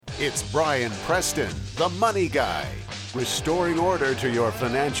It's Brian Preston, the Money Guy, restoring order to your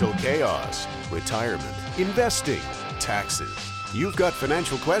financial chaos, retirement, investing, taxes. You've got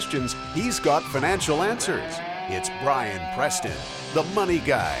financial questions, he's got financial answers. It's Brian Preston, the Money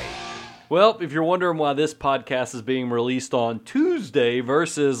Guy. Well, if you're wondering why this podcast is being released on Tuesday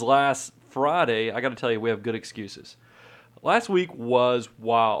versus last Friday, I got to tell you, we have good excuses. Last week was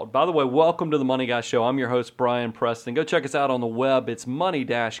wild. By the way, welcome to the Money Guy Show. I'm your host, Brian Preston. Go check us out on the web. It's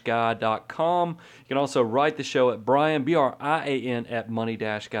money-guy.com. You can also write the show at Brian, B-R-I-A-N, at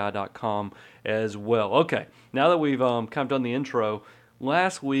money-guy.com as well. Okay, now that we've kind of done the intro,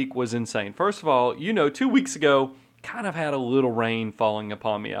 last week was insane. First of all, 2 weeks ago, kind of had a little rain falling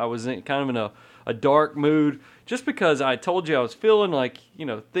upon me. I was kind of in a dark mood just because I told you I was feeling like,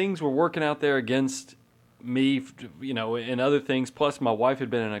 things were working out there against me, and other things. Plus, my wife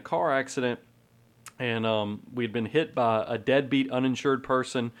had been in a car accident, and we had been hit by a deadbeat uninsured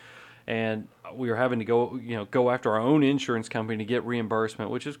person, and we were having to go after our own insurance company to get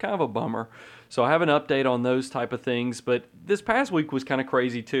reimbursement, which is kind of a bummer. So I have an update on those type of things. But this past week was kind of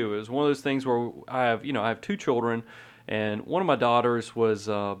crazy too. It was one of those things where I have two children, and one of my daughters was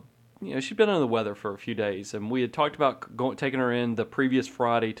she'd been under the weather for a few days, and we had talked about taking her in the previous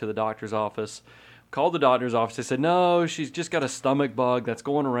Friday to the doctor's office. Called the doctor's office. They said, no, she's just got a stomach bug that's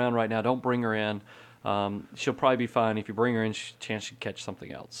going around right now. Don't bring her in. She'll probably be fine. If you bring her in, chance she'd catch something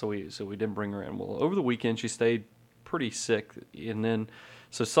else. So we didn't bring her in. Well, over the weekend, she stayed pretty sick. And then,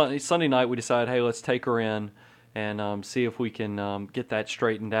 so Sunday night, we decided, hey, let's take her in and see if we can get that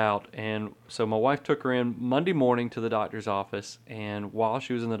straightened out. And so my wife took her in Monday morning to the doctor's office. And while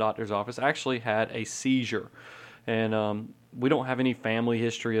she was in the doctor's office, actually had a seizure. And we don't have any family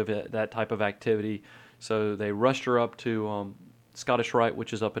history of that type of activity. So they rushed her up to Scottish Rite,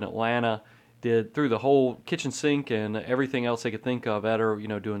 which is up in Atlanta, did through the whole kitchen sink and everything else they could think of at her,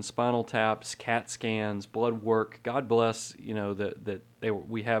 doing spinal taps, CAT scans, blood work. God bless, that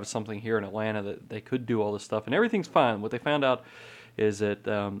we have something here in Atlanta that they could do all this stuff, and everything's fine. What they found out is that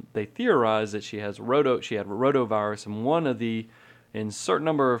they theorized that she had rotavirus, and in a certain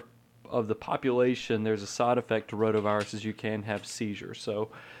number of the population, there's a side effect to rotaviruses. You can have seizures. So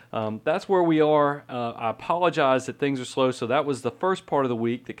that's where we are. I apologize that things are slow. So that was the first part of the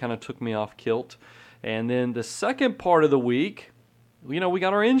week that kind of took me off kilt. And then the second part of the week, we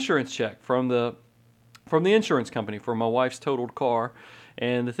got our insurance check from the insurance company for my wife's totaled car.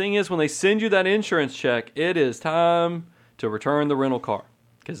 And the thing is, when they send you that insurance check, it is time to return the rental car.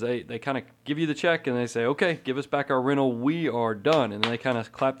 Because they kind of give you the check and they say, okay, give us back our rental, we are done. And then they kind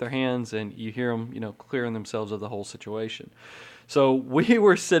of clap their hands and you hear them, clearing themselves of the whole situation. So we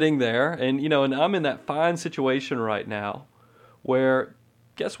were sitting there and I'm in that fine situation right now where,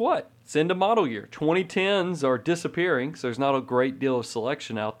 guess what? It's into model year. 2010s are disappearing, so there's not a great deal of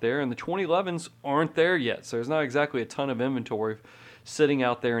selection out there. And the 2011s aren't there yet, so there's not exactly a ton of inventory sitting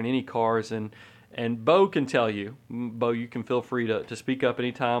out there in any cars. And Bo can tell you, Bo, you can feel free to speak up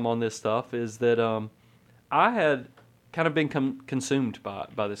anytime on this stuff, is that I had kind of been consumed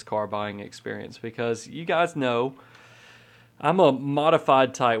by this car buying experience because you guys know I'm a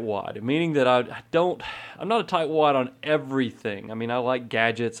modified tightwad, meaning that I'm not a tightwad on everything. I mean, I like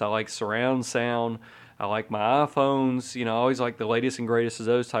gadgets, I like surround sound, I like my iPhones, I always like the latest and greatest of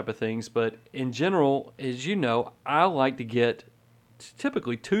those type of things. But in general, as you know, I like to get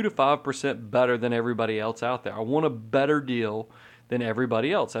typically 2 to 5% better than everybody else out there. I want a better deal than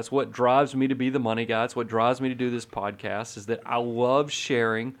everybody else. That's what drives me to be the Money Guy. It's what drives me to do this podcast, is that I love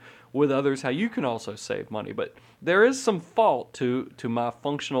sharing with others how you can also save money. But there is some fault to my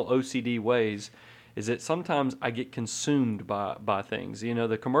functional OCD ways, is that sometimes I get consumed by things.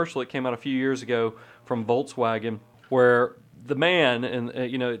 The commercial that came out a few years ago from Volkswagen where the man, and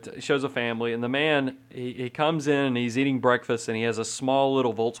it shows a family, and the man, he comes in and he's eating breakfast and he has a small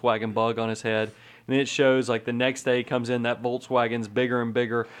little Volkswagen bug on his head, and then it shows like the next day he comes in, that Volkswagen's bigger and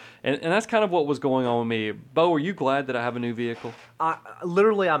bigger, and that's kind of what was going on with me. Bo, are you glad that I have a new vehicle?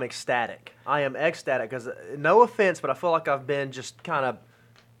 I'm ecstatic. I am ecstatic because, no offense, but I feel like I've been just kind of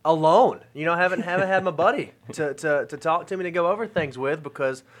alone. Haven't had my buddy to talk to me, to go over things with,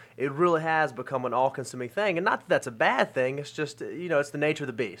 because it really has become an all-consuming thing. And not that that's a bad thing. It's just, it's the nature of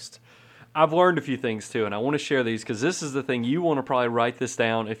the beast. I've learned a few things too, and I want to share these because this is the thing. You want to probably write this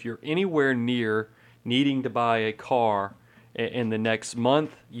down if you're anywhere near needing to buy a car in the next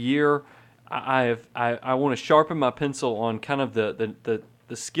month, year. I want to sharpen my pencil on kind of the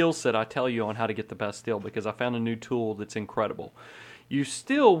skill set I tell you on how to get the best deal, because I found a new tool that's incredible. You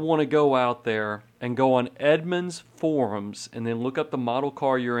still want to go out there and go on Edmunds forums and then look up the model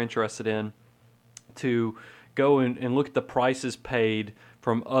car you're interested in, to go and look at the prices paid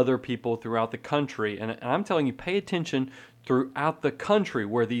from other people throughout the country. And I'm telling you, pay attention throughout the country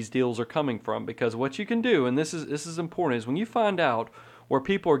where these deals are coming from, because what you can do, and this is important, is when you find out where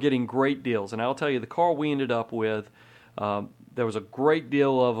people are getting great deals. And I'll tell you, the car we ended up with, there was a great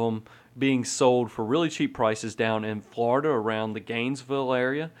deal of them being sold for really cheap prices down in Florida around the Gainesville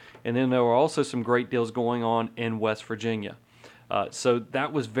area. And then there were also some great deals going on in West Virginia. So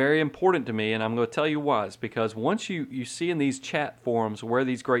that was very important to me, and I'm going to tell you why. It's because once you see in these chat forums where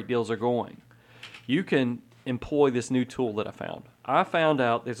these great deals are going, you can employ this new tool that I found. I found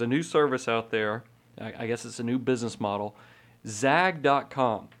out there's a new service out there. I guess it's a new business model.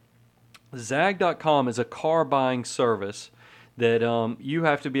 Zag.com. Zag.com is a car buying service that you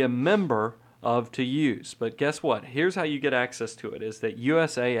have to be a member of to use. But guess what? Here's how you get access to it, is that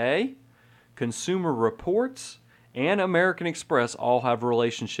USAA, Consumer Reports, and American Express all have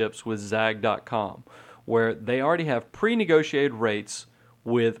relationships with Zag.com, where they already have pre-negotiated rates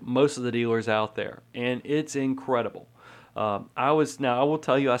with most of the dealers out there, and it's incredible. I will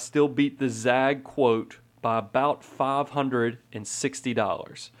tell you, I still beat the Zag quote by about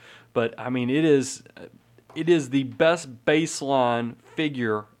 $560, but I mean it is the best baseline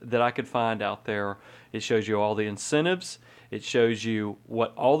figure that I could find out there. It shows you all the incentives. It shows you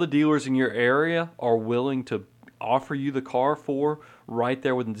what all the dealers in your area are willing to offer you the car for right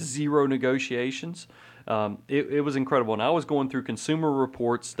there with zero negotiations. It was incredible. And I was going through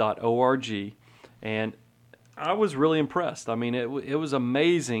consumerreports.org, and I was really impressed. I mean, it was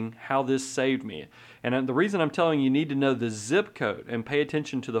amazing how this saved me. And the reason I'm telling you need to know the zip code and pay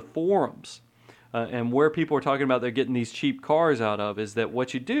attention to the forums and where people are talking about they're getting these cheap cars out of is that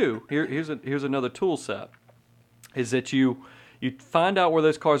what you do, here's another tool set, is that you find out where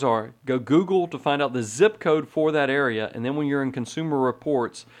those cars are, go Google to find out the zip code for that area, and then when you're in Consumer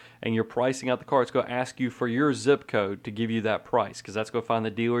Reports and you're pricing out the car, it's going to ask you for your zip code to give you that price, because that's going to find the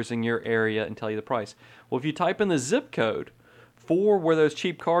dealers in your area and tell you the price. Well, if you type in the zip code for where those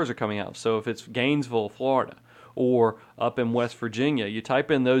cheap cars are coming out, so if it's Gainesville, Florida, or up in West Virginia, you type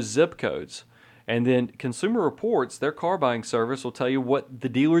in those zip codes, and then Consumer Reports, their car buying service, will tell you what the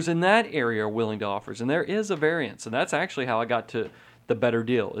dealers in that area are willing to offer. And there is a variance. And that's actually how I got to the better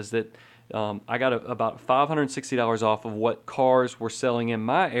deal, is that I got about $560 off of what cars were selling in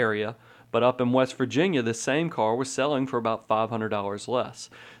my area. But up in West Virginia, the same car was selling for about $500 less.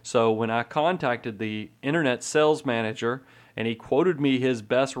 So when I contacted the internet sales manager and he quoted me his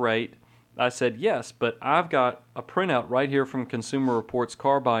best rate, I said, yes, but I've got a printout right here from Consumer Reports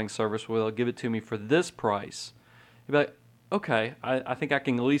car buying service where they'll give it to me for this price. He'd be like, okay, I think I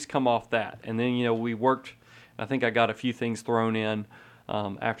can at least come off that. And then, we worked, I think I got a few things thrown in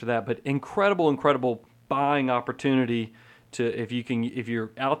after that. But incredible buying opportunity to, if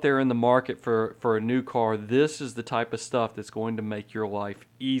you're out there in the market for a new car, this is the type of stuff that's going to make your life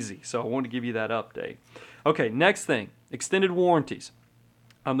easy. So I wanted to give you that update. Okay, next thing, extended warranties.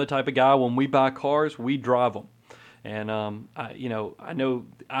 I'm the type of guy, when we buy cars, we drive them. And, I know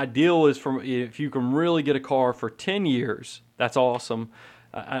ideal is if you can really get a car for 10 years, that's awesome.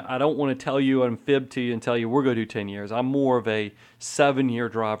 I don't want to tell you and fib to you and tell you we're going to do 10 years. I'm more of a 7-year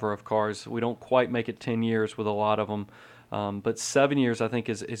driver of cars. We don't quite make it 10 years with a lot of them. But 7 years, I think,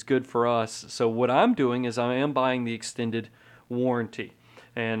 is good for us. So what I'm doing is I am buying the extended warranty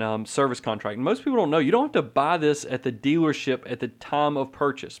and service contract. And most people don't know, you don't have to buy this at the dealership at the time of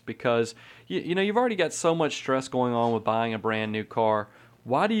purchase, because you've already got so much stress going on with buying a brand new car.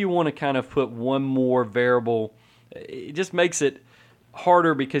 Why do you want to kind of put one more variable? It just makes it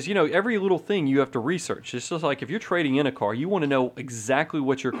harder, because every little thing you have to research. It's just like if you're trading in a car, you want to know exactly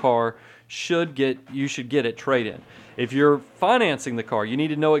what your car should get at trade-in. If you're financing the car, you need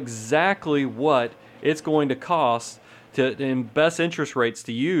to know exactly what it's going to cost and best interest rates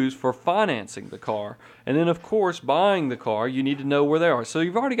to use for financing the car. And then, of course, buying the car, you need to know where they are. So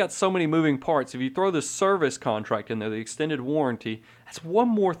you've already got so many moving parts. If you throw the service contract in there, the extended warranty, that's one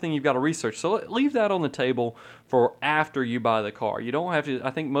more thing you've got to research. So leave that on the table for after you buy the car. You don't have to.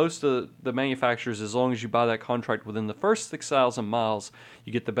 I think most of the manufacturers, as long as you buy that contract within the first 6,000 miles,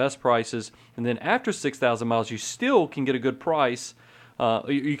 you get the best prices. And then after 6,000 miles, you still can get a good price.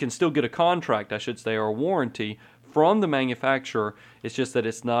 You can still get a contract, I should say, or a warranty from the manufacturer. It's just that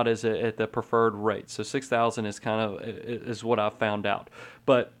it's not at the preferred rate. So 6,000 is what I've found out.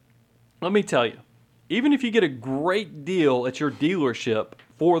 But let me tell you, even if you get a great deal at your dealership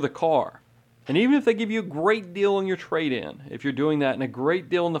for the car, and even if they give you a great deal on your trade-in, if you're doing that, and a great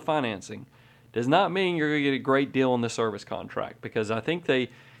deal on the financing, does not mean you're going to get a great deal on the service contract, because I think they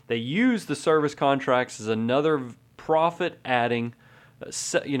use the service contracts as another profit-adding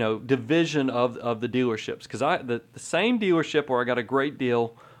division of the dealerships, because the same dealership where I got a great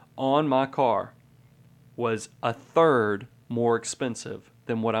deal on my car was a third more expensive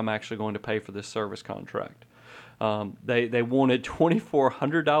than what I'm actually going to pay for this service contract. They wanted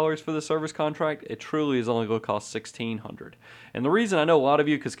 $2,400 for the service contract. It truly is only going to cost $1,600. And the reason, I know a lot of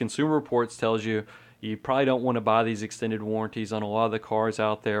you, because Consumer Reports tells you probably don't want to buy these extended warranties on a lot of the cars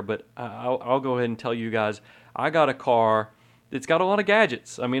out there, but I'll go ahead and tell you guys, I got a car. It's got a lot of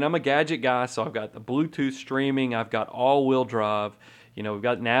gadgets. I mean, I'm a gadget guy, so I've got the Bluetooth streaming. I've got all-wheel drive. We've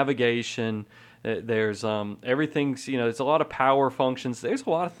got navigation. There's everything's, there's a lot of power functions. There's a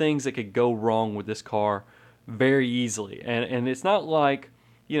lot of things that could go wrong with this car very easily. And it's not like,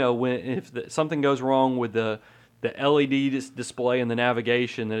 if something goes wrong with the LED display and the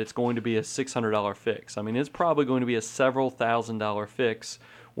navigation, that it's going to be a $600 fix. I mean, it's probably going to be a several $1,000 fix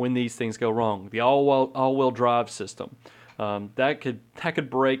when these things go wrong. The all-wheel drive system. That could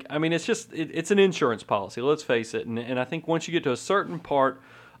break. I mean, it's an insurance policy, let's face it. And I think once you get to a certain part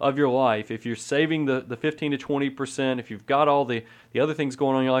of your life, if you're saving the 15 to 20%, if you've got all the other things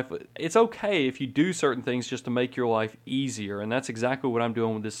going on in your life, it's okay if you do certain things just to make your life easier. And that's exactly what I'm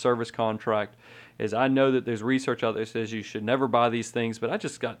doing with this service contract. Is I know that there's research out there that says you should never buy these things, but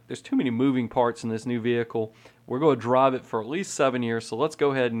there's too many moving parts in this new vehicle. We're going to drive it for at least 7 years, so let's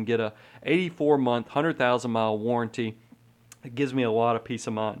go ahead and get a 84-month, 100,000-mile warranty. It gives me a lot of peace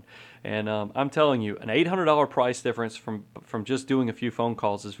of mind. And I'm telling you, an $800 price difference from just doing a few phone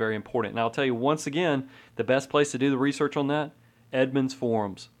calls is very important. And I'll tell you once again, the best place to do the research on that, Edmunds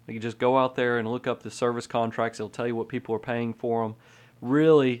Forums. You can just go out there and look up the service contracts. It'll tell you what people are paying for them.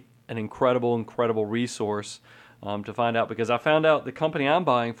 Really an incredible, incredible resource to find out, because I found out the company I'm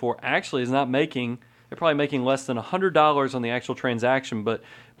buying for actually is not making, they're probably making less than $100 on the actual transaction, but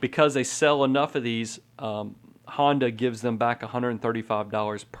because they sell enough of these, Honda gives them back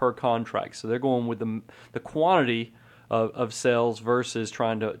 $135 per contract. So they're going with the quantity of sales versus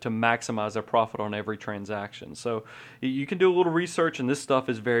trying to maximize their profit on every transaction. So you can do a little research, and this stuff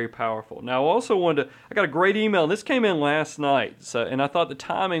is very powerful. Now, I got a great email, and this came in last night, and I thought the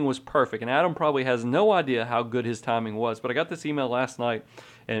timing was perfect. And Adam probably has no idea how good his timing was, but I got this email last night,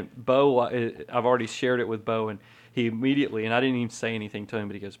 and Bo, I've already shared it with Bo, and he immediately, and I didn't even say anything to him,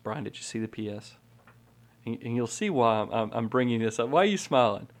 but he goes, "Brian, did you see the PS?" And you'll see why I'm bringing this up. Why are you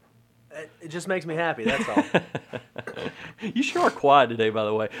smiling? It just makes me happy, that's all. You sure are quiet today, by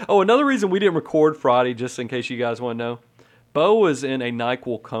the way. Oh, another reason we didn't record Friday, just in case you guys want to know, Bo was in a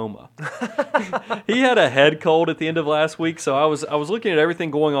NyQuil coma. He had a head cold at the end of last week, so I was looking at everything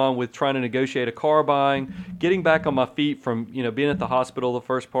going on with trying to negotiate a car buying, getting back on my feet from being at the hospital the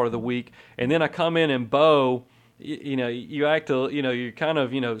first part of the week, and then I come in and Bo, you act, you're kind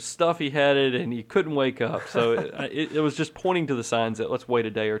of, stuffy-headed, and you couldn't wake up. So it was just pointing to the signs that let's wait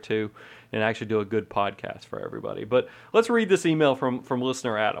a day or two and actually do a good podcast for everybody. But let's read this email from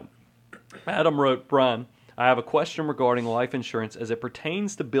listener Adam. Adam wrote, "Brian, I have a question regarding life insurance as it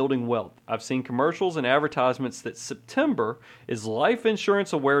pertains to building wealth. I've seen commercials and advertisements that September is Life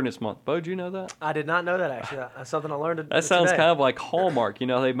Insurance Awareness Month." Bo, do you know that? I did not know that, actually. That's something I learned today. That sounds kind of like Hallmark.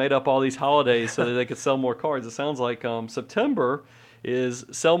 They made up all these holidays so that they could sell more cards. It sounds like September is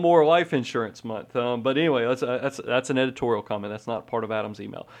Sell More Life Insurance Month. But anyway, that's an editorial comment. That's not part of Adam's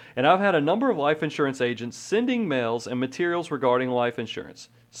email. "And I've had a number of life insurance agents sending mails and materials regarding life insurance,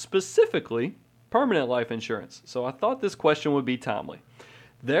 specifically permanent life insurance. So I thought this question would be timely.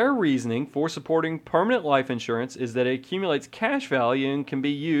 Their reasoning for supporting permanent life insurance is that it accumulates cash value and can be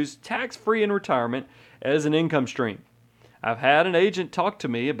used tax-free in retirement as an income stream. I've had an agent talk to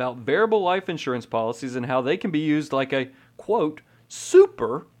me about variable life insurance policies and how they can be used like a, quote,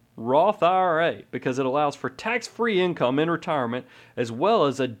 super Roth IRA because it allows for tax-free income in retirement as well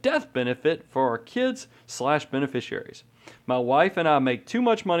as a death benefit for our kids/beneficiaries. My wife and I make too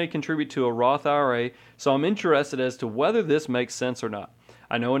much money to contribute to a Roth IRA, so I'm interested as to whether this makes sense or not.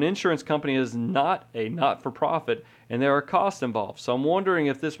 I know an insurance company is not a not-for-profit, and there are costs involved, so I'm wondering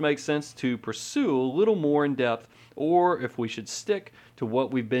if this makes sense to pursue a little more in depth, or if we should stick to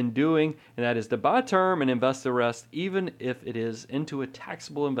what we've been doing, and that is to buy term and invest the rest, even if it is into a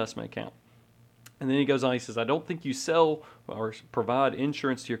taxable investment account. And then he goes on, he says, I don't think you sell or provide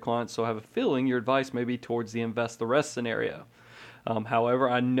insurance to your clients, so I have a feeling your advice may be towards the invest the rest scenario. However,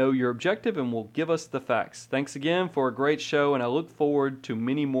 I know your objective and will give us the facts. Thanks again for a great show, and I look forward to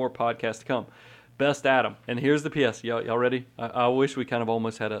many more podcasts to come. Best, Adam. And here's the PS. Y'all ready? I wish we kind of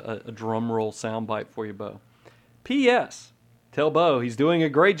almost had a drum roll soundbite for you, Bo. P.S. Tell Bo he's doing a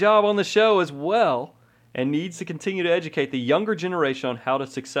great job on the show as well and needs to continue to educate the younger generation on how to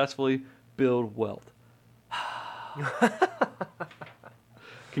successfully build wealth.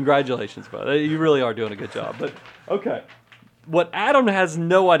 Congratulations, brother. You really are doing a good job. But, okay. What Adam has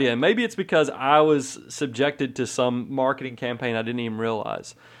no idea, and maybe it's because I was subjected to some marketing campaign I didn't even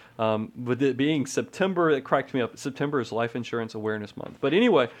realize. With it being September, it cracked me up. September is Life Insurance Awareness Month. But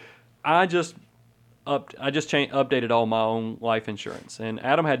anyway, I just updated all my own life insurance. And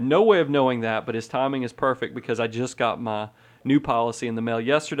Adam had no way of knowing that, but his timing is perfect because I just got my new policy in the mail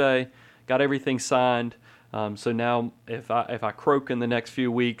yesterday, got everything signed. So now if I croak in the next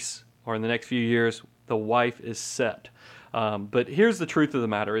few weeks or in the next few years, the wife is set. But here's the truth of the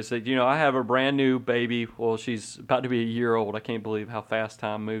matter is that, I have a brand new baby. Well, she's about to be a year old. I can't believe how fast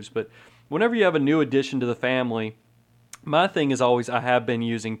time moves. But whenever you have a new addition to the family, my thing is always I have been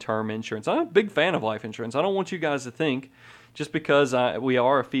using term insurance. I'm a big fan of life insurance. I don't want you guys to think just because we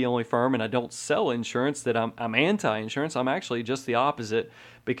are a fee-only firm and I don't sell insurance that I'm anti-insurance. I'm actually just the opposite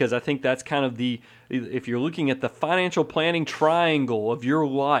because I think that's kind of if you're looking at the financial planning triangle of your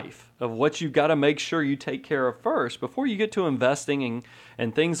life, of what you've got to make sure you take care of first before you get to investing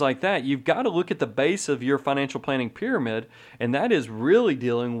and things like that, you've got to look at the base of your financial planning pyramid, and that is really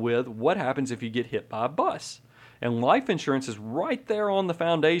dealing with what happens if you get hit by a bus. And life insurance is right there on the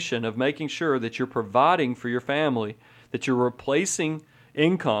foundation of making sure that you're providing for your family, that you're replacing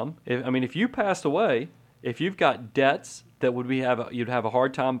income. If you passed away, if you've got debts that you'd have a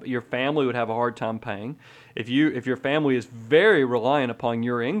hard time, your family would have a hard time paying. If your family is very reliant upon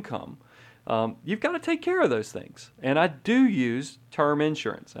your income, you've got to take care of those things. And I do use term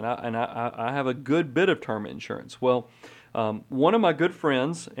insurance, and I have a good bit of term insurance. Well, one of my good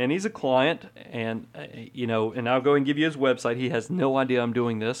friends, and he's a client, and and I'll go and give you his website. He has no idea I'm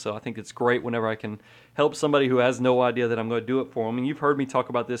doing this, so I think it's great whenever I can help somebody who has no idea that I'm going to do it for them. And you've heard me talk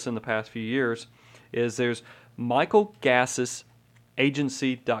about this in the past few years. There's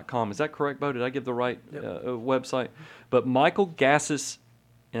michaelgassesagency.com. Is that correct, Bo? Did I give the right website? But Michael Gasses,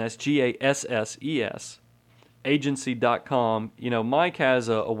 and that's Gasses, agency.com. Mike has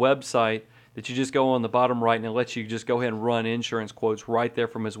a website that you just go on the bottom right and it lets you just go ahead and run insurance quotes right there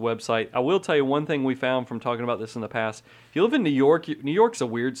from his website. I will tell you one thing we found from talking about this in the past. If you live in New York, New York's a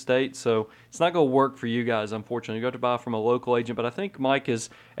weird state, so it's not going to work for you guys, unfortunately. You have to buy from a local agent, but I think Mike is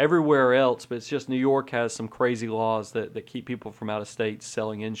everywhere else, but it's just New York has some crazy laws that keep people from out of state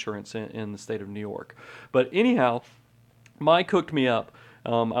selling insurance in the state of New York. But anyhow, Mike hooked me up.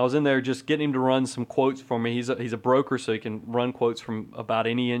 I was in there just getting him to run some quotes for me. He's a broker, so he can run quotes from about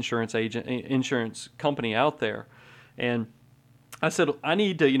any insurance company out there. And I said, I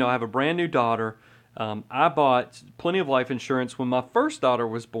need to, I have a brand new daughter. I bought plenty of life insurance when my first daughter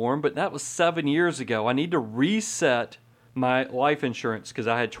was born, but that was 7 years ago. I need to reset my life insurance because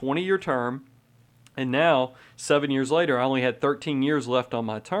I had 20-year term. And now, 7 years later, I only had 13 years left on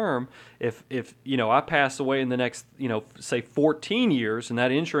my term. If I passed away in the next, say 14 years, and that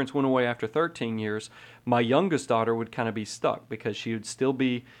insurance went away after 13 years, my youngest daughter would kind of be stuck because she would still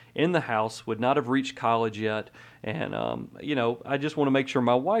be in the house, would not have reached college yet. And, I just want to make sure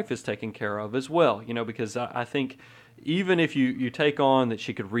my wife is taken care of as well, because I think even if you take on that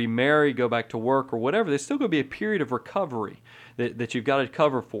she could remarry, go back to work or whatever, there's still going to be a period of recovery that you've got to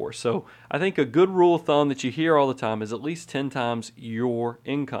cover for. So I think a good rule of thumb that you hear all the time is at least 10 times your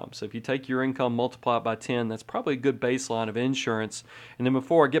income. So if you take your income, multiply it by 10, that's probably a good baseline of insurance. And then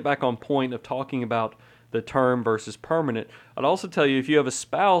before I get back on point of talking about the term versus permanent, I'd also tell you if you have a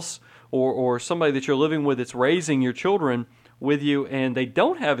spouse or somebody that you're living with that's raising your children with you and they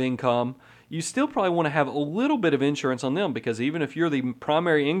don't have income, you still probably want to have a little bit of insurance on them because even if you're the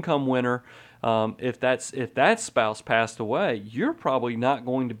primary income winner, if that spouse passed away, you're probably not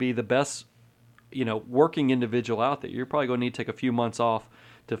going to be the best, working individual out there. You're probably going to need to take a few months off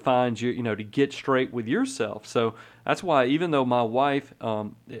to find to get straight with yourself. So that's why even though my wife,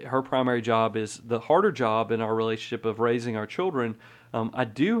 her primary job is the harder job in our relationship of raising our children, I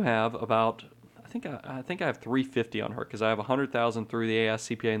do have about I think I have $350 on her because I have $100,000 through the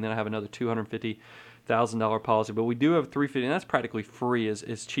AICPA and then I have another $250,000 policy. But we do have $350, and that's practically free,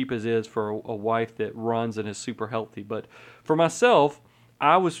 as cheap as it is for a wife that runs and is super healthy. But for myself,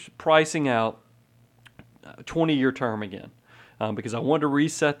 I was pricing out a 20-year term again because I wanted to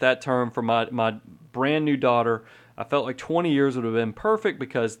reset that term for my brand new daughter. I felt like 20 years would have been perfect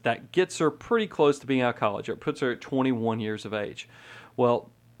because that gets her pretty close to being out of college. It puts her at 21 years of age.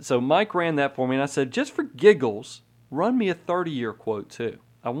 Well, so Mike ran that for me, and I said, just for giggles, run me a 30-year quote too.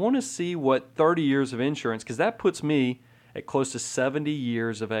 I want to see what 30 years of insurance, because that puts me at close to 70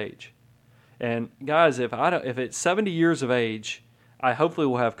 years of age. And guys, if it's 70 years of age, I hopefully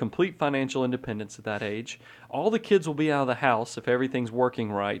will have complete financial independence at that age. All the kids will be out of the house if everything's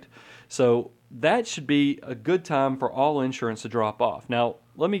working right. So that should be a good time for all insurance to drop off. Now,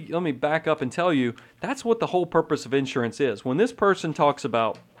 let me back up and tell you that's what the whole purpose of insurance is. When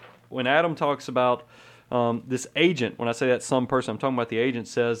Adam talks about this agent, when I say that some person, I'm talking about the agent,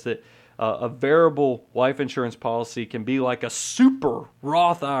 says that a variable life insurance policy can be like a super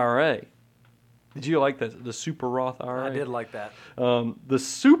Roth IRA. Did you like the super Roth IRA? I did like that. The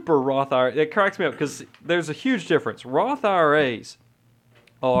super Roth IRA, it cracks me up because there's a huge difference. Roth IRAs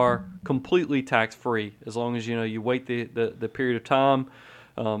are completely tax-free as long as you wait the period of time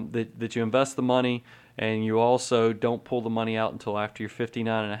that you invest the money, and you also don't pull the money out until after you're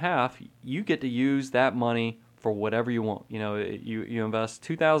 59 and a half. You get to use that money for whatever you want. You invest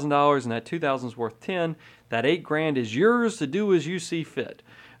 $2,000 and that $2,000 is worth $10,000. That $8,000 is yours to do as you see fit.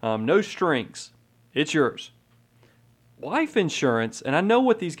 No strings. It's yours. Life insurance, and I know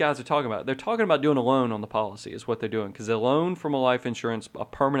what these guys are talking about. They're talking about doing a loan on the policy is what they're doing, because a loan from a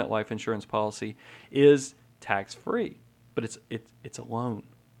permanent life insurance policy is tax-free, but it's a loan.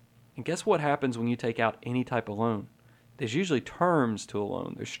 And guess what happens when you take out any type of loan? There's usually terms to a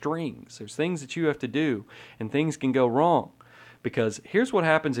loan. There's strings. There's things that you have to do, and things can go wrong. Because here's what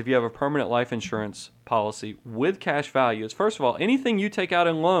happens if you have a permanent life insurance policy with cash value. Is first of all, anything you take out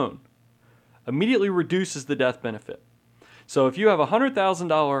in loan immediately reduces the death benefit. So if you have a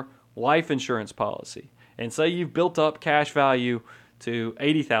 $100,000 life insurance policy, and say you've built up cash value to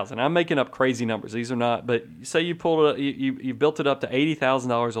 $80,000. I'm making up crazy numbers. These are not, but say you built it up to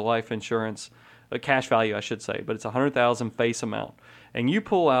 $80,000 of life insurance, cash value I should say, but it's $100,000 face amount, and you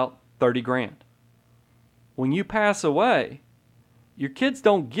pull out $30,000. When you pass away, your kids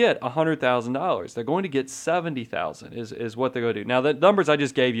don't get $100,000. They're going to get $70,000 is what they're going to do. Now, the numbers I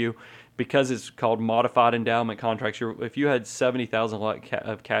just gave you, because it's called modified endowment contracts, if you had $70,000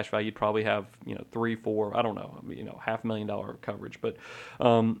 of cash value, you'd probably have $3, $4, I don't know, $500,000 coverage. But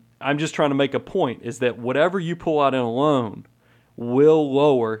I'm just trying to make a point is that whatever you pull out in a loan will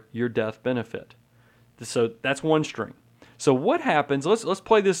lower your death benefit. So that's one string. So what happens, let's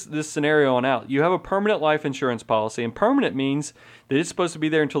play this scenario on out. You have a permanent life insurance policy, and permanent means that it's supposed to be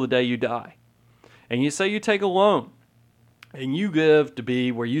there until the day you die. And you say you take a loan, and you live to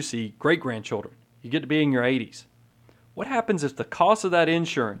be where you see great-grandchildren. You get to be in your 80s. What happens if the cost of that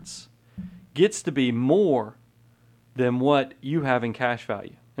insurance gets to be more than what you have in cash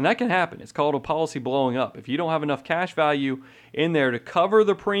value? And that can happen. It's called a policy blowing up. If you don't have enough cash value in there to cover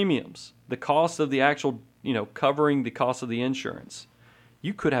the premiums, the cost of the actual covering the cost of the insurance,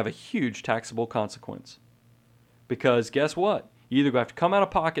 you could have a huge taxable consequence. Because guess what? You either have to come out of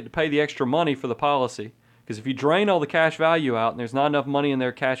pocket to pay the extra money for the policy, because if you drain all the cash value out and there's not enough money in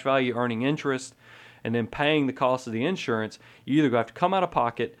their cash value earning interest and then paying the cost of the insurance, you either have to come out of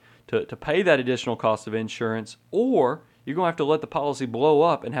pocket to pay that additional cost of insurance, or you're going to have to let the policy blow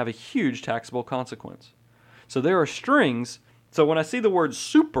up and have a huge taxable consequence. So there are strings. So when I see the word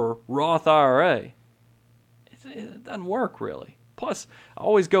super Roth IRA, it doesn't work really. Plus, I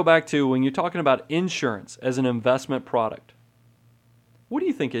always go back to when you're talking about insurance as an investment product. What do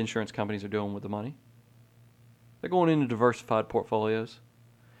you think insurance companies are doing with the money? They're going into diversified portfolios.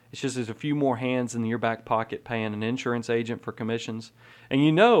 It's just there's a few more hands in your back pocket paying an insurance agent for commissions. And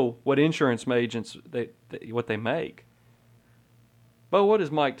you know what insurance agents, what they make. But what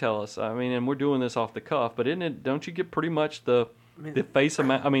does Mike tell us? I mean, and we're doing this off the cuff, but don't you get pretty much the face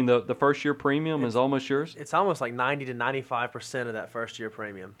amount? I mean, the first year premium is almost yours. It's almost like 90 to 95% of that first year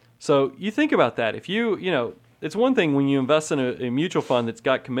premium. So you think about that. If it's one thing when you invest in a mutual fund that's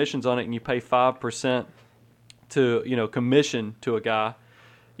got commissions on it, and you pay 5% to commission to a guy.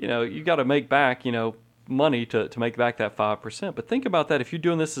 You got to make back money to make back that 5%. But think about that if you're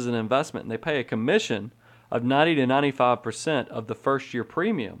doing this as an investment, and they pay a commission of 90 to 95% of the first year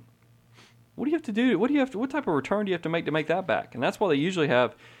premium. What do you have to do? What type of return do you have to make that back? And that's why they usually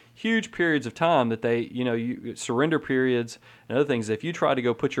have huge periods of time that they, you surrender periods and other things. If you try to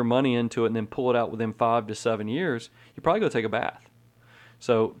go put your money into it and then pull it out within 5 to 7 years, you probably go take a bath.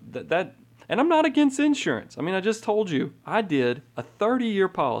 So that and I'm not against insurance. I mean, I just told you I did a 30-year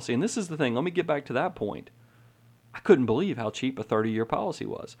policy, and this is the thing. Let me get back to that point. I couldn't believe how cheap a 30-year policy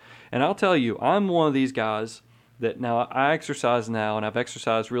was. And I'll tell you, I'm one of these guys that now I exercise now, and I've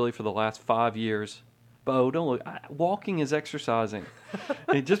exercised really for the last 5 years. Bo, don't look. Walking is exercising.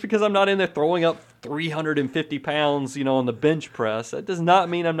 Just because I'm not in there throwing up 350 pounds, on the bench press, that does not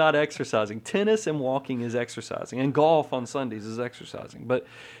mean I'm not exercising. Tennis and walking is exercising, and golf on Sundays is exercising. But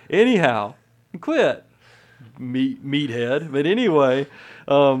anyhow, quit, meathead. But anyway,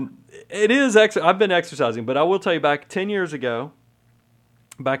 it is. I've been exercising, but I will tell you, back 10 years ago,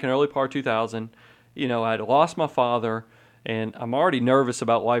 back in early part 2000, I had lost my father. And I'm already nervous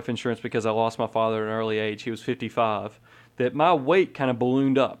about life insurance because I lost my father at an early age. He was 55. that my weight kind of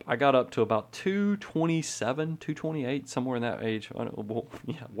ballooned up. I got up to about 227, 228, somewhere in that age. Well,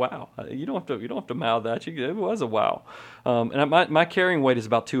 yeah, wow. You don't have to mouth that. It was a wow. And my carrying weight is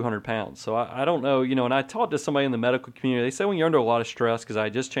about 200 pounds. So I don't know, and I talked to somebody in the medical community. They say when you're under a lot of stress, because I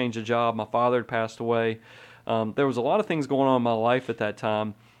had just changed a job, my father had passed away. There was a lot of things going on in my life at that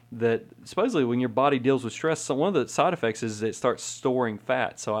time that supposedly when your body deals with stress, one of the side effects is it starts storing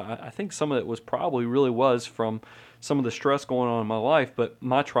fat. So I think some of it was from some of the stress going on in my life, but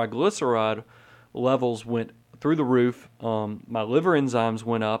my triglyceride levels went through the roof. My liver enzymes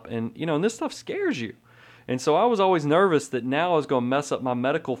went up, and and this stuff scares you. And so I was always nervous that now I was going to mess up, my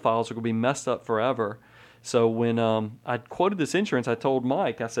medical files are going to be messed up forever. So when I quoted this insurance, I told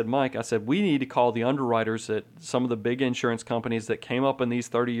Mike, I said, we need to call the underwriters at some of the big insurance companies that came up in these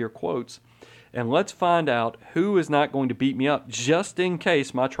 30-year quotes, and let's find out who is not going to beat me up just in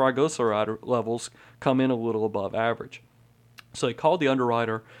case my triglyceride levels come in a little above average. So he called the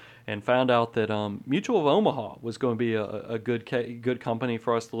underwriter and found out that Mutual of Omaha was going to be a good company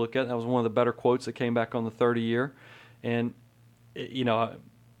for us to look at. That was one of the better quotes that came back on the 30-year. And, I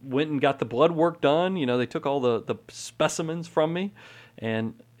went and got the blood work done. They took all the specimens from me,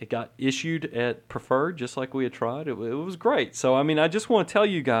 and it got issued at Preferred just like we had tried. It was great. So, I just want to tell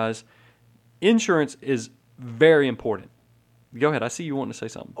you guys, insurance is very important. Go ahead. I see you wanting to say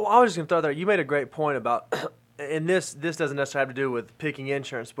something. Well, I was just going to throw there. You made a great point about, and this doesn't necessarily have to do with picking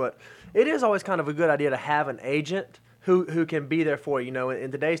insurance, but it is always kind of a good idea to have an agent who can be there for you. In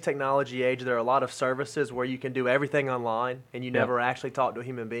today's technology age, there are a lot of services where you can do everything online and you never actually talk to a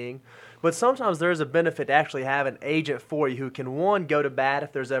human being. But sometimes there is a benefit to actually have an agent for you who can, one, go to bat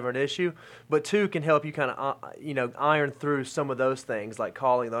if there's ever an issue, but two, can help you kind of, iron through some of those things like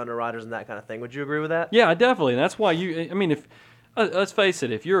calling the underwriters and that kind of thing. Would you agree with that? Yeah, definitely. And that's why if let's face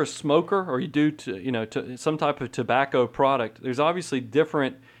it, if you're a smoker or you do some type of tobacco product, there's obviously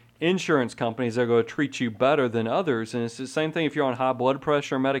different insurance companies that are going to treat you better than others. And it's the same thing if you're on high blood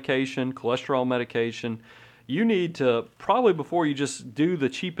pressure medication, cholesterol medication. You need to, probably before you just do the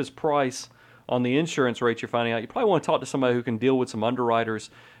cheapest price on the insurance rates you're finding out, you probably want to talk to somebody who can deal with some underwriters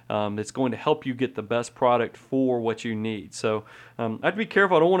that's going to help you get the best product for what you need. So I have to be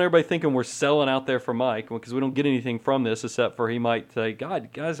careful. I don't want everybody thinking we're selling out there for Mike, because we don't get anything from this except for he might say, God,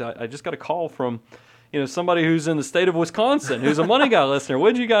 guys, I just got a call from somebody who's in the state of Wisconsin, who's a Money Guy listener.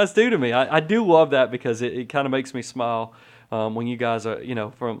 What did you guys do to me? I do love that, because it kind of makes me smile when you guys are,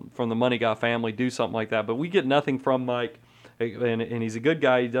 from the Money Guy family do something like that. But we get nothing from Mike, and he's a good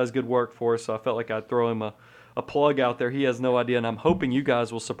guy. He does good work for us, so I felt like I'd throw him a plug out there. He has no idea, and I'm hoping you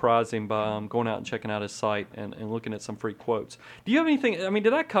guys will surprise him by going out and checking out his site and looking at some free quotes. Do you have anything,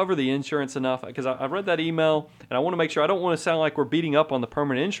 did I cover the insurance enough? Because I read that email, and I want to make sure, I don't want to sound like we're beating up on the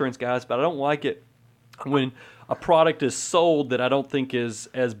permanent insurance guys, but I don't like it when a product is sold that I don't think is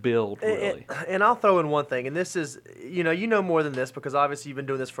as billed, really. And I'll throw in one thing, and this is, you know more than this, because obviously you've been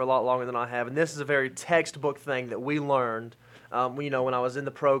doing this for a lot longer than I have, and this is a very textbook thing that we learned, when I was in the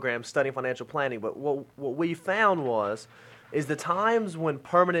program studying financial planning. But what we found is the times when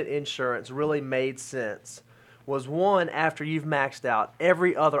permanent insurance really made sense was, one, after you've maxed out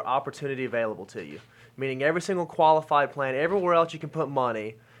every other opportunity available to you, meaning every single qualified plan, everywhere else you can put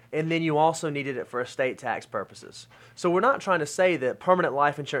money, and then you also needed it for estate tax purposes. So we're not trying to say that permanent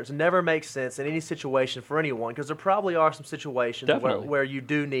life insurance never makes sense in any situation for anyone, because there probably are some situations where you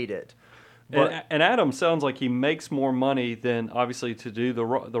do need it. But, and Adam sounds like he makes more money than, obviously, to do the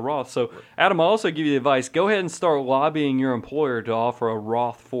Roth. So, Adam, I'll also give you the advice. Go ahead and start lobbying your employer to offer a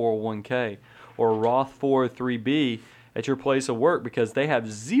Roth 401k or a Roth 403b at your place of work, because they have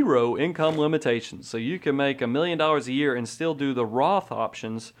zero income limitations. So you can make $1 million a year and still do the Roth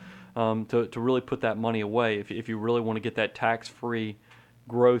options to really put that money away if you really want to get that tax-free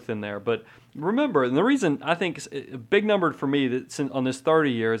growth in there. But remember, and the reason I think a big number for me that's on this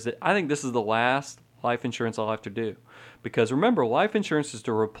 30 years, that I think this is the last life insurance I'll have to do. Because remember, life insurance is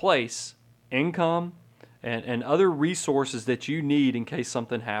to replace income and other resources that you need in case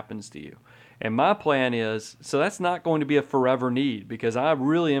something happens to you. And my plan is, so that's not going to be a forever need, because I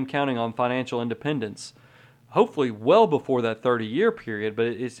really am counting on financial independence, hopefully well before that 30-year period, but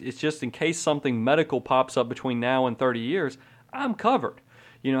it's just in case something medical pops up between now and 30 years, I'm covered.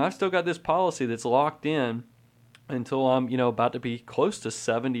 I've still got this policy that's locked in until I'm, about to be close to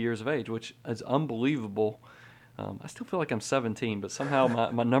 70 years of age, which is unbelievable. I still feel like I'm 17, but somehow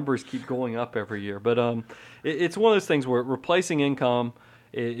my numbers keep going up every year. But it's one of those things where replacing income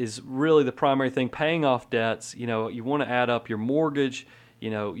is really the primary thing. Paying off debts, you want to add up your mortgage,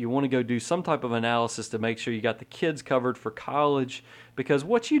 you want to go do some type of analysis to make sure you got the kids covered for college, because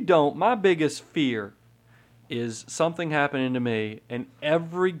my biggest fear is something happening to me and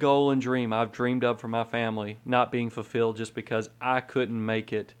every goal and dream I've dreamed of for my family not being fulfilled just because I couldn't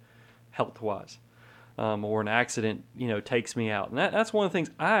make it health-wise. Or an accident, takes me out. And that's one of the things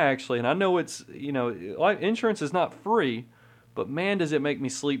and I know it's, life insurance is not free, but man, does it make me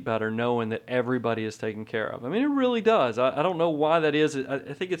sleep better knowing that everybody is taken care of. I mean, it really does. I don't know why that is. I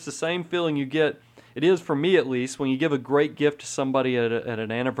think it's the same feeling you get. It is for me, at least, when you give a great gift to somebody at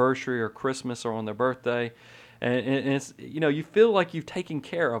an anniversary or Christmas or on their birthday. And it's, you feel like you've taken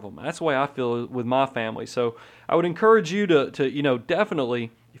care of them. That's the way I feel with my family. So I would encourage you to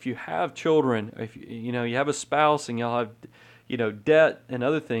definitely, if you have children, if you have a spouse and y'all have, debt and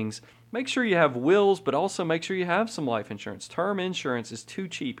other things, make sure you have wills, but also make sure you have some life insurance. Term insurance is too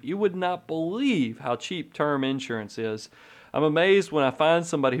cheap. You would not believe how cheap term insurance is. I'm amazed when I find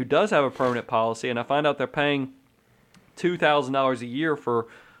somebody who does have a permanent policy and I find out they're paying $2,000 a year for,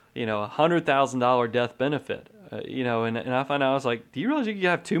 $100,000 death benefit. And I find out, I was like, do you realize you could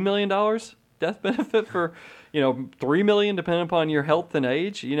have $2 million death benefit for, $3 million depending upon your health and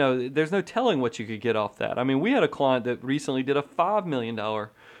age? There's no telling what you could get off that. I mean, we had a client that recently did a $5 million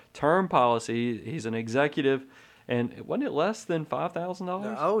term policy. He's an executive, and wasn't it less than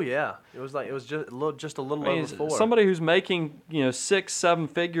 $5,000? Oh yeah, it was just a little over $4. Somebody who's making 6-7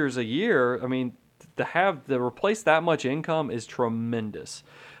 figures a year. I mean, to replace that much income is tremendous.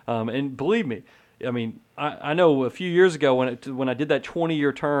 And believe me, I mean, I know a few years ago when I did that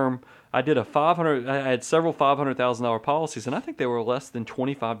 20-year term, I had several $500,000 policies, and I think they were less than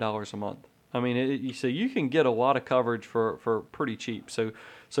 $25 a month. I mean, so you can get a lot of coverage for pretty cheap. So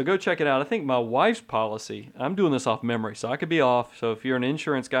go check it out. I think my wife's policy, I'm doing this off memory, so I could be off. So if you're an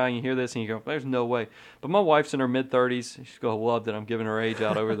insurance guy and you hear this and you go, there's no way. But my wife's in her mid-30s. She's going to love that I'm giving her age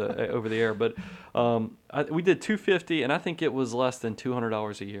out over the air. But we did $250, and I think it was less than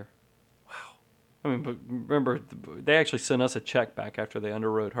 $200 a year. I mean, but remember, they actually sent us a check back after they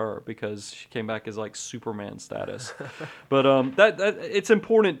underwrote her because she came back as like Superman status. But that it's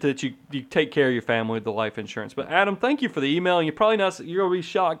important that you take care of your family with the life insurance. But Adam, thank you for the email. And you're gonna be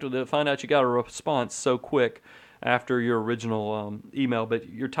shocked to find out you got a response so quick after your original email. But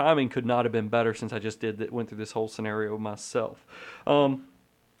your timing could not have been better since I just went through this whole scenario myself.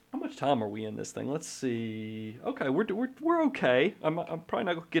 How much time are we in this thing? Let's see. Okay, we're okay. I'm probably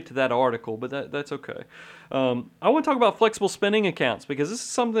not going to get to that article, but that's okay. I want to talk about flexible spending accounts because this is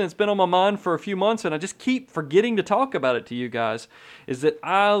something that's been on my mind for a few months, and I just keep forgetting to talk about it to you guys, is that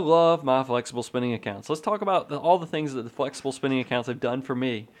I love my flexible spending accounts. Let's talk about all the things that the flexible spending accounts have done for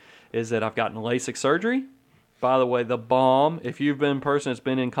me. Is that I've gotten LASIK surgery. By the way, the bomb, if you've been a person that's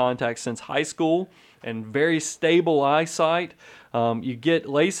been in contact since high school and very stable eyesight, you get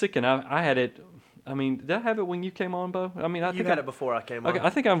LASIK, and I had it. I mean, did I have it when you came on, Bo? I mean, You had it before I came on. Okay, I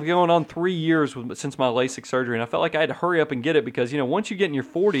think I'm going on 3 years since my LASIK surgery, and I felt like I had to hurry up and get it because, once you get in your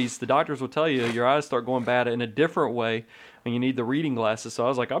 40s, the doctors will tell you your eyes start going bad in a different way and you need the reading glasses. So I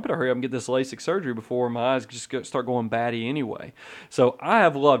was like, I better hurry up and get this LASIK surgery before my eyes just start going batty anyway. So I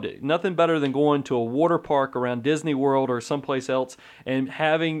have loved it. Nothing better than going to a water park around Disney World or someplace else and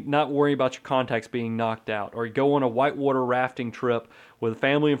not worrying about your contacts being knocked out, or go on a whitewater rafting trip with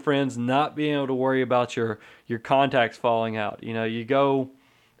family and friends, not being able to worry about your contacts falling out. You go,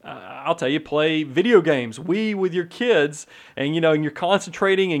 I'll tell you, play video games, Wii with your kids, and and you're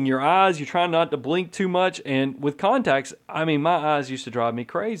concentrating in your eyes, you're trying not to blink too much, and with contacts, I mean, my eyes used to drive me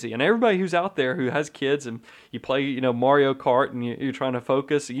crazy. And everybody who's out there who has kids and you play, Mario Kart and you're trying to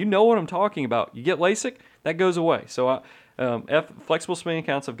focus, you know what I'm talking about. You get LASIK, that goes away. So flexible spending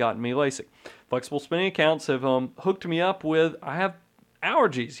accounts have gotten me LASIK. Flexible spending accounts have hooked me up with, I have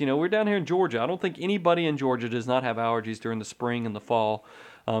allergies. We're down here in Georgia. I don't think anybody in Georgia does not have allergies during the spring and the fall.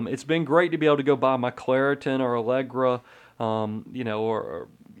 It's been great to be able to go buy my Claritin or Allegra, or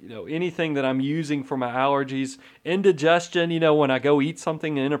anything that I'm using for my allergies. Indigestion, when I go eat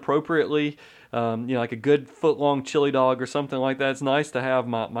something inappropriately, like a good foot-long chili dog or something like that, it's nice to have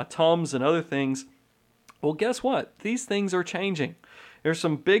my Tums and other things. Well, guess what? These things are changing. There's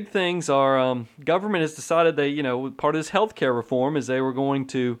some big things. Our government has decided part of this healthcare reform is they were going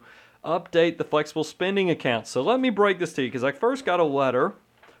to update the flexible spending account. So let me break this to you because I first got a letter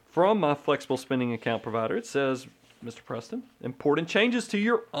from my flexible spending account provider. It says, Mr. Preston, important changes to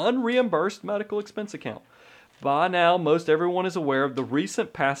your unreimbursed medical expense account. By now, most everyone is aware of the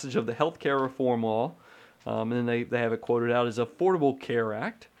recent passage of the healthcare reform law, and then they have it quoted out as Affordable Care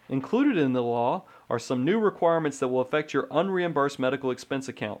Act. Included in the law are some new requirements that will affect your unreimbursed medical expense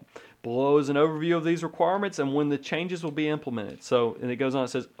account. Below is an overview of these requirements and when the changes will be implemented. So, and it goes on, it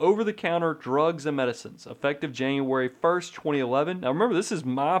says, over-the-counter drugs and medicines, effective January 1st, 2011. Now remember, this is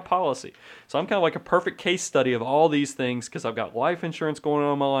my policy. So I'm kind of like a perfect case study of all these things because I've got life insurance going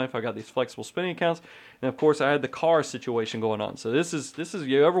on in my life. I've got these flexible spending accounts. And of course, I had the car situation going on. So this is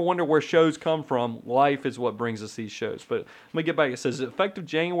you ever wonder where shows come from, life is what brings us these shows. But let me get back. It says, effective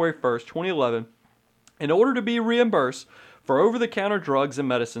January 1st, 2011, in order to be reimbursed for over-the-counter drugs and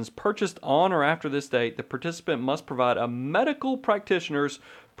medicines purchased on or after this date, the participant must provide a medical practitioner's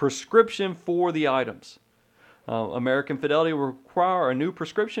prescription for the items. American Fidelity will require a new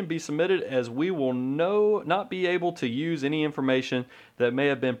prescription be submitted as we will not be able to use any information that may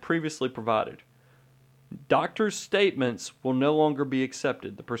have been previously provided. Doctors' statements will no longer be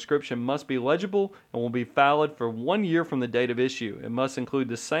accepted. The prescription must be legible and will be valid for 1 year from the date of issue. It must include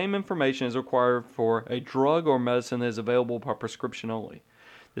the same information as required for a drug or medicine that is available by prescription only.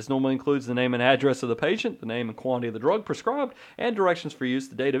 This normally includes the name and address of the patient, the name and quantity of the drug prescribed, and directions for use,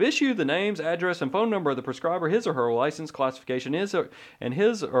 the date of issue, the names, address, and phone number of the prescriber, his or her license classification, his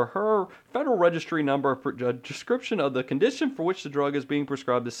or her federal registry number, a description of the condition for which the drug is being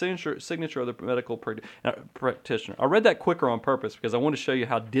prescribed, the signature of the medical practitioner. I read that quicker on purpose because I want to show you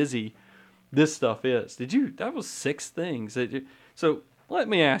how dizzy this stuff is. That was 6 things. So let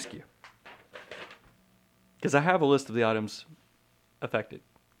me ask you, because I have a list of the items affected.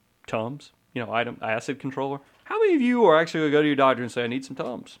 Tums, acid controller. How many of you are actually going to go to your doctor and say, I need some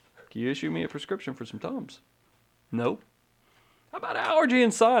Tums? Can you issue me a prescription for some Tums? Nope. How about allergy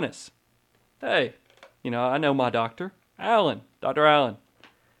and sinus? Hey, I know my doctor, Dr. Allen.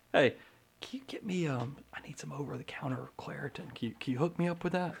 Hey, can you get me, I need some over-the-counter Claritin. Can you hook me up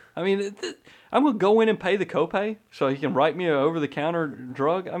with that? I mean, I'm going to go in and pay the copay so he can write me an over-the-counter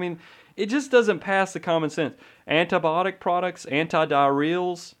drug. I mean, it just doesn't pass the common sense. Antibiotic products,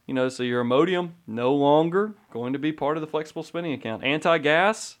 antidiarrheals, so your Imodium, no longer going to be part of the flexible spending account.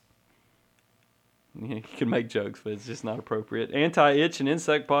 Anti-gas, you can make jokes, but it's just not appropriate. Anti-itch and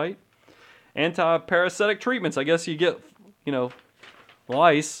insect bite. Anti-parasitic treatments, I guess you get,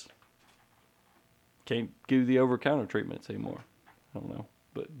 lice. Can't do the over-counter treatments anymore. I don't know.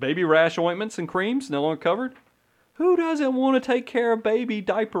 But baby rash ointments and creams, no longer covered. Who doesn't want to take care of baby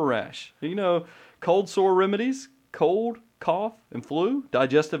diaper rash? Cold sore remedies, cold, cough, and flu,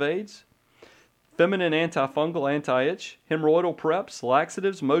 digestive aids, feminine antifungal, anti-itch, hemorrhoidal preps,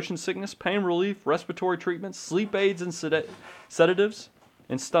 laxatives, motion sickness, pain relief, respiratory treatments, sleep aids and sedatives,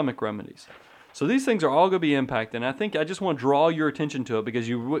 and stomach remedies. So these things are all going to be impacted, and I think I just want to draw your attention to it because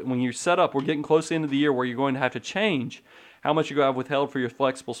when you set up, we're getting close to the end of the year where you're going to have to change how much you're going to have withheld for your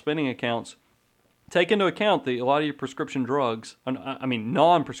flexible spending accounts. Take into account that a lot of your prescription drugs,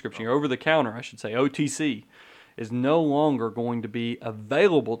 non-prescription, your over-the-counter, I should say, OTC, is no longer going to be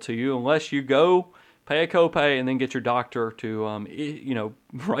available to you unless you go pay a copay and then get your doctor to,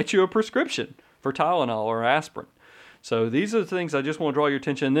 write you a prescription for Tylenol or aspirin. So these are the things I just want to draw your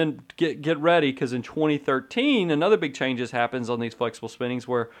attention. And then get ready because in 2013, another big change happens on these flexible spendings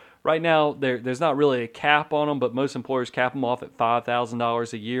where right now there's not really a cap on them, but most employers cap them off at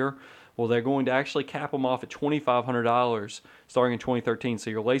 $5,000 a year. Well, they're going to actually cap them off at $2,500 starting in 2013. So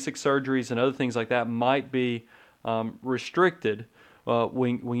your LASIK surgeries and other things like that might be restricted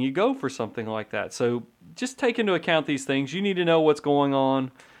when you go for something like that. So just take into account these things. You need to know what's going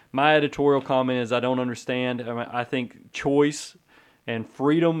on. My editorial comment is I don't understand. I think choice and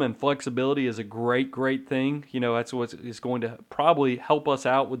freedom and flexibility is a great, great thing. That's what is going to probably help us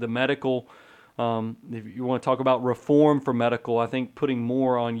out with the medical. If you want to talk about reform for medical, I think putting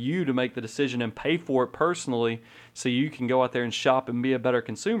more on you to make the decision and pay for it personally so you can go out there and shop and be a better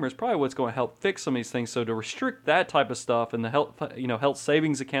consumer is probably what's going to help fix some of these things. So to restrict that type of stuff and the health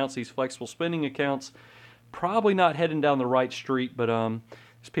savings accounts, these flexible spending accounts, probably not heading down the right street, but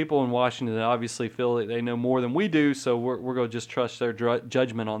there's people in Washington that obviously feel that they know more than we do, so we're going to just trust their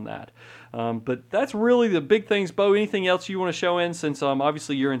judgment on that. But that's really the big things. Bo, anything else you want to show in since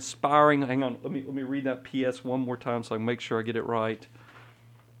obviously you're inspiring? Hang on, let me read that PS one more time so I can make sure I get it right.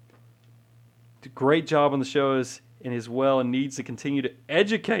 Great job on the show as well and needs to continue to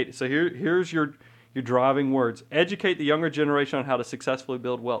educate. So here's your driving words. Educate the younger generation on how to successfully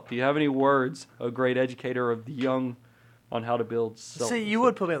build wealth. Do you have any words, a great educator of the young, on how to build self? See, you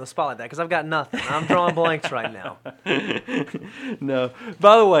would put me on the spot like that because I've got nothing. I'm drawing blanks right now. No.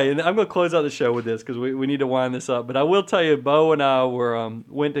 By the way, and I'm going to close out the show with this because we need to wind this up. But I will tell you, Bo and I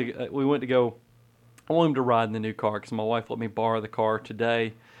went to go. I want him to ride in the new car because my wife let me borrow the car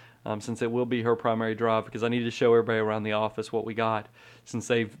today since it will be her primary drive because I need to show everybody around the office what we got since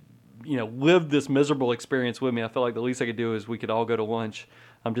they've lived this miserable experience with me, I felt like the least I could do is we could all go to lunch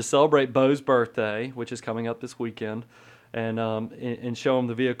to celebrate Bo's birthday, which is coming up this weekend, and show him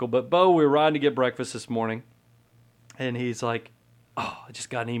the vehicle. But Bo, we were riding to get breakfast this morning, and he's like, "Oh, I just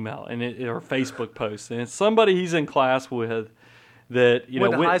got an email or a Facebook post, and it's somebody he's in class with that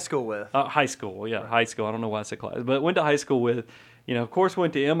went to high school with. High school, yeah, high school. I don't know why I said class, but went to high school with. Of course,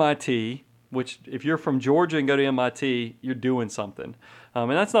 went to MIT. Which, if you're from Georgia and go to MIT, you're doing something.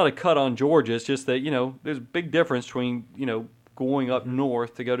 And that's not a cut on Georgia. It's just that there's a big difference between going up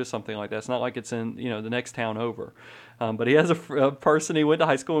north to go to something like that. It's not like it's in the next town over. But he has a person he went to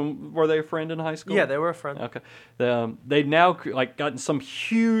high school. And were they a friend in high school? Yeah, they were a friend. Okay. They've now gotten some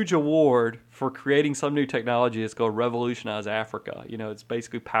huge award for creating some new technology. It's called Revolutionize Africa. It's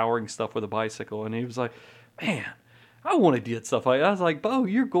basically powering stuff with a bicycle. And he was like, man, I want to get stuff like that. I was like, Bo,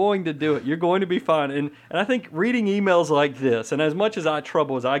 you're going to do it. You're going to be fine. And I think reading emails like this, and as much as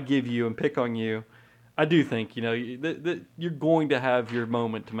trouble as I give you and pick on you, I do think, you're going to have your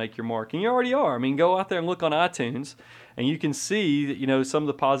moment to make your mark. And you already are. I mean, go out there and look on iTunes, and you can see, some of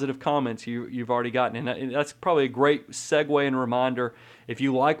the positive comments you've already gotten. And that's probably a great segue and reminder. If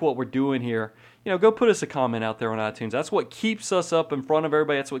you like what we're doing here, go put us a comment out there on iTunes. That's what keeps us up in front of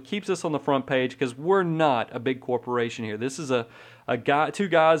everybody. That's what keeps us on the front page, because we're not a big corporation here. This is a guy, two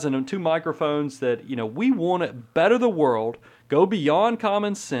guys and two microphones that, we want to better the world, go beyond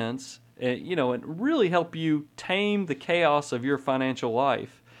common sense, and really help you tame the chaos of your financial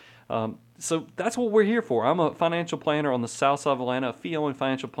life. So that's what we're here for. I'm a financial planner on the south side of Atlanta, a fee-owning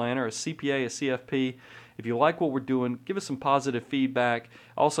financial planner, a CPA, a CFP. If you like what we're doing, give us some positive feedback.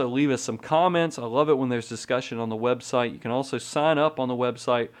 Also, leave us some comments. I love it when there's discussion on the website. You can also sign up on the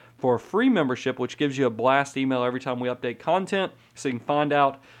website for a free membership, which gives you a blast email every time we update content, so you can find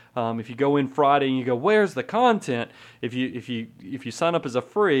out. If you go in Friday and you go, where's the content? If you sign up as a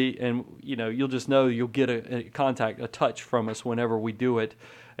free, and you'll just know you'll get a touch from us whenever we do it.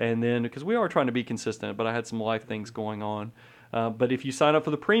 And then, because we are trying to be consistent, but I had some life things going on. But if you sign up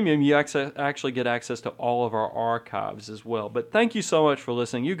for the premium, you actually get access to all of our archives as well. But thank you so much for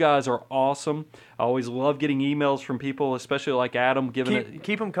listening. You guys are awesome. I always love getting emails from people, especially like Adam.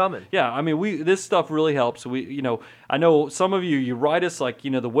 Keep them coming. Yeah, I mean, this stuff really helps. I know some of you write us like,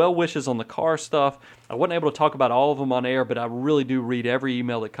 the well wishes on the car stuff. I wasn't able to talk about all of them on air, but I really do read every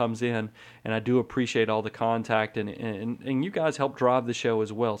email that comes in, and I do appreciate all the contact, and you guys help drive the show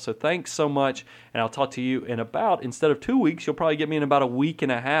as well. So thanks so much, and I'll talk to you instead of 2 weeks, you'll probably get me in about a week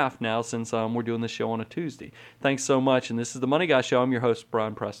and a half now, since we're doing this show on a Tuesday. Thanks so much, and this is The Money Guy Show. I'm your host,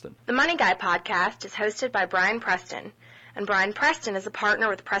 Brian Preston. The Money Guy podcast is hosted by Brian Preston, and Brian Preston is a partner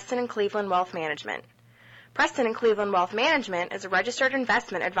with Preston & Cleveland Wealth Management. Preston & Cleveland Wealth Management is a registered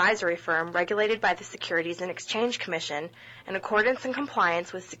investment advisory firm regulated by the Securities and Exchange Commission in accordance and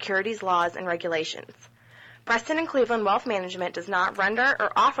compliance with securities laws and regulations. Preston & Cleveland Wealth Management does not render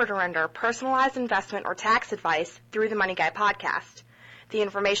or offer to render personalized investment or tax advice through the Money Guy podcast. The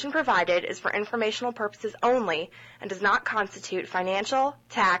information provided is for informational purposes only and does not constitute financial,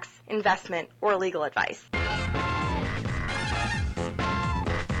 tax, investment, or legal advice.